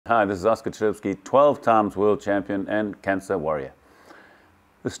Hi, this is Oscar Chalupsky, 12 times world champion and cancer warrior.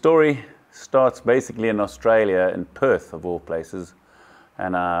 The story starts basically in Australia, in Perth of all places,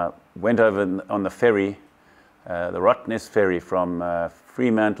 and I went over on the ferry, the Rottnest ferry from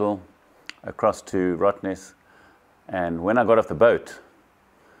Fremantle across to Rottnest, and when I got off the boat,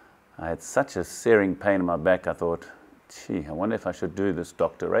 I had such a searing pain in my back. I thought, gee, I wonder if I should do this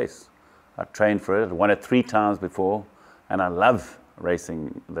doctor race. I trained for it. I won it 3 times before, and I love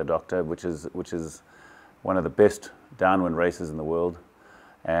racing the doctor, which is one of the best downwind races in the world.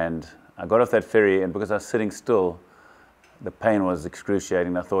 And I got off that ferry, and because I was sitting still, the pain was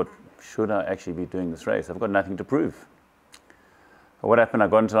excruciating. I thought, should I actually be doing this race? I've got nothing to prove. But what happened? I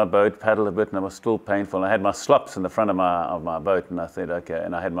got into my boat, paddled a bit, and it was still painful. I had my slops in the front of my boat, and I said, okay.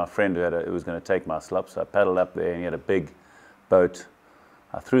 And I had my friend who was going to take my slops. So I paddled up there, and he had a big boat.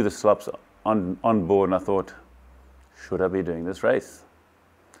 I threw the slops on board, and I thought, should I be doing this race?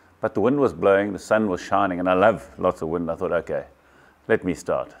 But the wind was blowing, the sun was shining, and I love lots of wind. I thought, okay, let me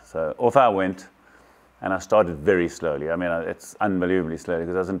start. So off I went, and I started very slowly. I mean, it's unbelievably slowly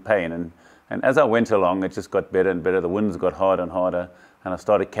because I was in pain. And as I went along, it just got better and better. The winds got harder and harder, and I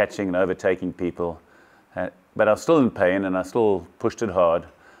started catching and overtaking people. But I was still in pain, and I still pushed it hard.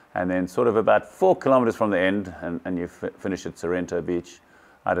 And then sort of about 4 kilometers from the end, and you finish at Sorrento Beach,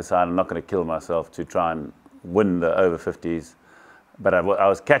 I decided I'm not going to kill myself to try and win the over 50s. But I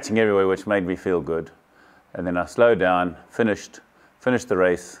was catching everywhere, which made me feel good. And then I slowed down, finished the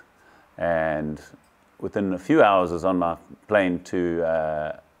race, and within a few hours I was on my plane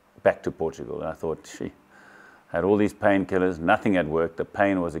back to Portugal. And I thought, gee, I had all these painkillers, nothing had worked, the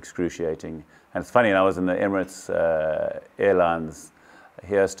pain was excruciating. And it's funny, I was in the Emirates Airlines, the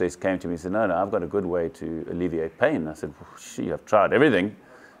hostess came to me and said, no, I've got a good way to alleviate pain. I said, well, gee, I've tried everything.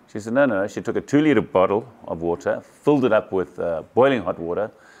 She said, no. She took a 2-liter bottle of water, filled it up with boiling hot water,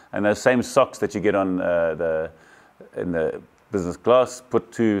 and those same socks that you get on in the business class,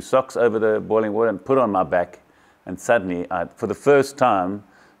 put 2 socks over the boiling water and put on my back. And suddenly, for the first time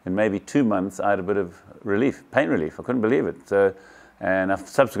in maybe 2 months, I had a bit of relief, pain relief. I couldn't believe it. And I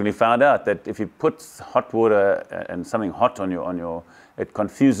subsequently found out that if you put hot water and something hot on your, it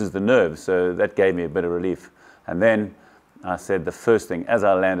confuses the nerves. So that gave me a bit of relief. And then I said the first thing, as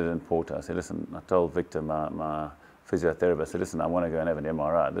I landed in Porto, I said, listen, I told Victor, my physiotherapist, I said, listen, I want to go and have an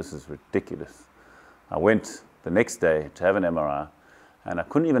MRI. This is ridiculous. I went the next day to have an MRI, and I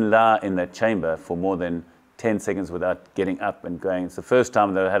couldn't even lie in that chamber for more than 10 seconds without getting up and going. It's the first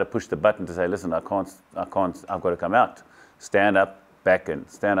time that I had to push the button to say, listen, I've got to come out. Stand up, back and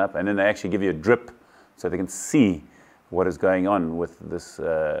stand up, and then they actually give you a drip so they can see what is going on with this,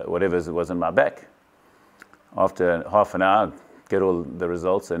 whatever was in my back. After half an hour, get all the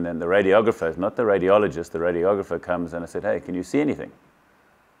results, and then the radiographer, not the radiologist, the radiographer comes and I said, hey, can you see anything?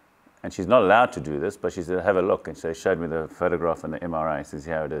 And she's not allowed to do this, but she said, have a look. And she showed me the photograph and the MRI. She says,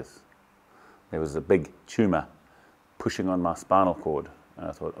 here it is. There was a big tumor pushing on my spinal cord. And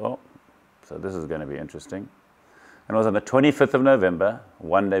I thought, oh, so this is going to be interesting. And it was on the 25th of November,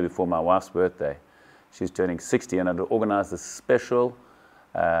 one day before my wife's birthday. She's turning 60, and I'd organized a special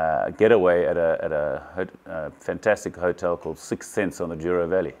getaway at a fantastic hotel called 6 Sense on the Douro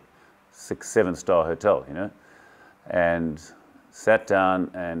Valley, 7-star hotel, you know, and sat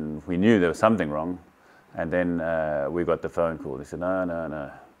down, and we knew there was something wrong, and then we got the phone call. They said,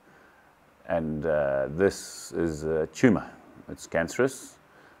 no, and this is a tumor. It's cancerous,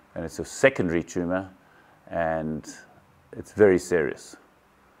 and it's a secondary tumor, and it's very serious.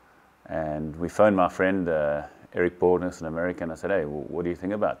 And we phoned my friend Eric Baldness, an American. I said, hey, what do you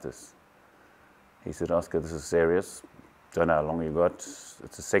think about this? He said, Oscar, this is serious. Don't know how long you got.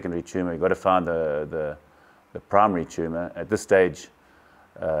 It's a secondary tumor. You've got to find the primary tumor. At this stage,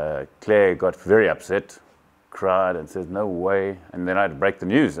 Claire got very upset, cried, and said, no way. And then I had to break the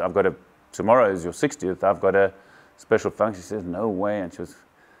news. Tomorrow is your 60th. I've got a special function. She says, no way. And she was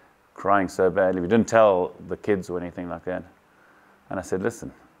crying so badly. We didn't tell the kids or anything like that. And I said,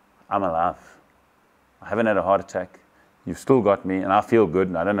 listen, I'm alive. I haven't had a heart attack. You've still got me, and I feel good.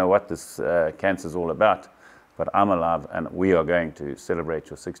 And I don't know what this cancer is all about, but I'm alive, and we are going to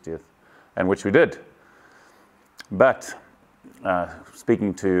celebrate your 60th, and which we did. But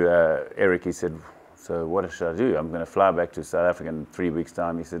speaking to Eric, he said, so what should I do? I'm going to fly back to South Africa in 3 weeks'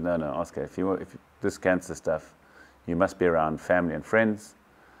 time. He said, no, Oscar, if this cancer stuff, you must be around family and friends,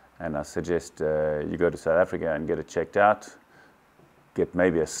 and I suggest you go to South Africa and get it checked out, get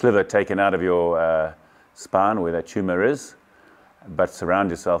maybe a sliver taken out of your spine where that tumor is, but surround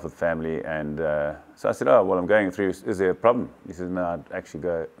yourself with family. And so I said, oh, well, I'm going through, is there a problem? He said, no, I'd actually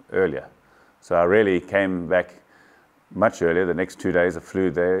go earlier. So I really came back much earlier. The next 2 days I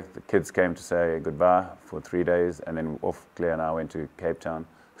flew there. The kids came to say goodbye for 3 days, and then off Claire and I went to Cape Town,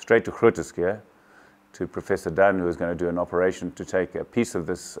 straight to Chalupsky, to Professor Dunn, who was going to do an operation to take a piece of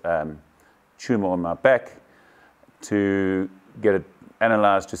this tumor on my back to get it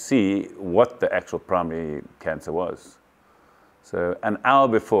analyzed to see what the actual primary cancer was. So an hour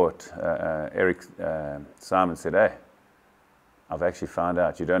before it, Eric Simon said, hey, I've actually found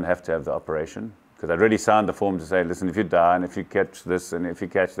out you don't have to have the operation, because I'd already signed the form to say, listen, if you die and if you catch this and if you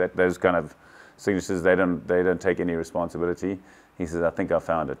catch that, those kind of signatures, they don't take any responsibility. He says, I think I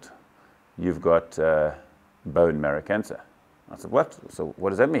found it. You've got bone marrow cancer. I said, what? So what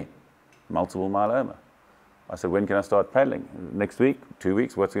does that mean? Multiple myeloma. I said, when can I start paddling? Next week? 2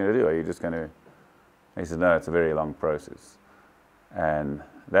 weeks? What's it going to do? Are you just going to... He said, no, it's a very long process. And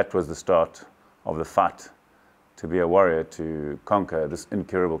that was the start of the fight to be a warrior, to conquer this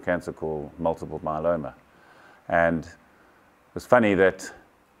incurable cancer called multiple myeloma. And it was funny that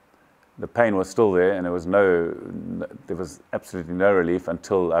the pain was still there, and there was absolutely no relief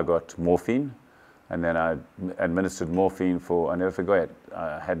until I got morphine. And then I administered morphine for, I never forget,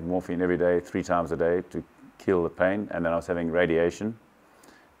 I had morphine every day, 3 times a day to kill the pain. And then I was having radiation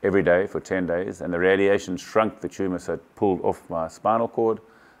every day for 10 days. And the radiation shrunk the tumor, so it pulled off my spinal cord.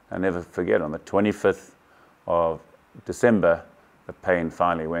 I never forget, on the 25th of December, the pain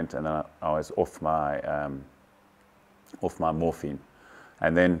finally went, and then I was off my morphine.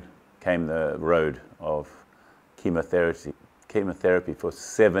 And then came the road of chemotherapy for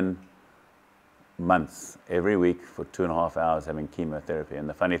 7 months, every week for 2.5 hours having chemotherapy. And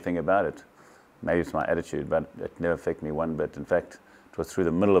the funny thing about it, maybe it's my attitude, but it never affected me one bit. In fact, it was through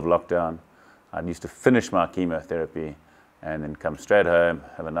the middle of lockdown. I used to finish my chemotherapy and then come straight home,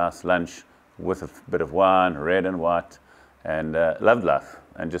 have a nice lunch with a bit of wine, red and white, and loved life,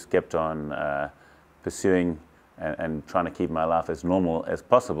 and just kept on pursuing and trying to keep my life as normal as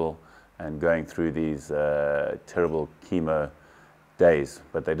possible, and going through these terrible chemo days.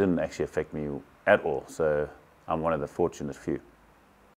 But they didn't actually affect me at all, so I'm one of the fortunate few.